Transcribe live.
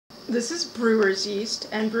This is brewer's yeast,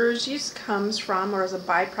 and brewer's yeast comes from, or is a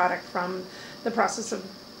byproduct from, the process of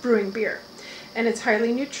brewing beer. And it's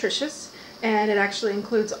highly nutritious, and it actually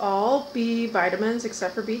includes all B vitamins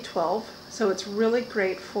except for B12. So it's really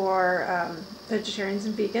great for vegetarians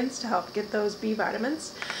and vegans to help get those B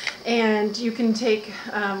vitamins. And you can take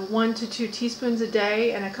 1 to 2 teaspoons a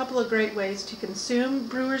day, and a couple of great ways to consume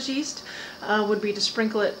brewer's yeast would be to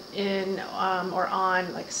sprinkle it in or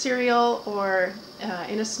on like cereal or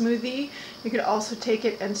in a smoothie. You could also take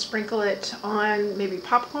it and sprinkle it on maybe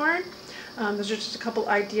popcorn. Those are just a couple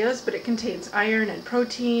ideas, but it contains iron and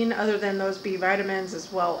protein other than those B vitamins,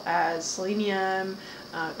 as well as selenium,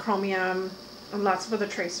 chromium, and lots of other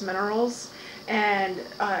trace minerals. And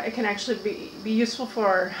it can actually be useful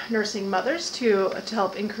for nursing mothers to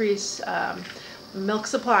help increase milk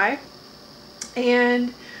supply.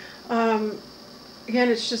 And again,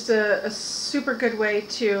 it's just a super good way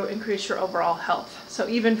to increase your overall health. So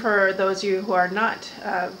even for those of you who are not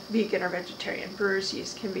vegan or vegetarian, brewer's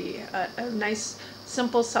yeast can be a nice,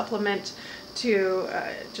 simple supplement to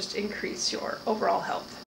just increase your overall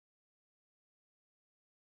health.